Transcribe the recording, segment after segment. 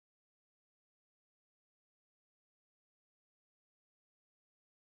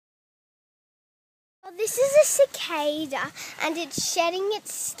This is a cicada and it's shedding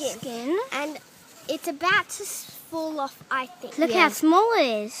its skin. And it's about to fall off, I think. Look how small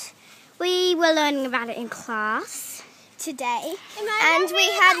it is. We were learning about it in class today. And we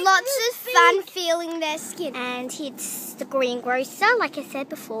had lots of fun feeling their skin. And it's the greengrocer, like I said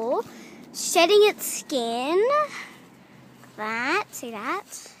before, shedding its skin. That, see that?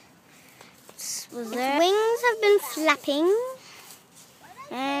 Its wings have been flapping.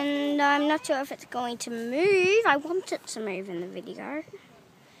 And I'm not sure if it's going to move. I want it to move in the video.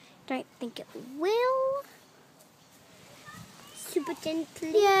 Don't think it will. Super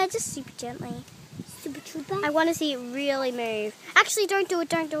gently. Yeah, just super gently. Super trooper. I want to see it really move. Actually, don't do it,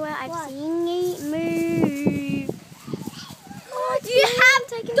 don't do it. I've seen it move. Oh, you have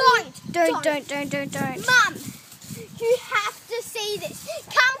Don't. Mum, you have to see this.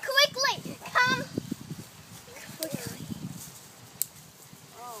 Come quickly. Come quickly.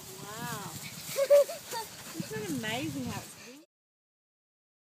 Oh, wow. Isn't it amazing how it's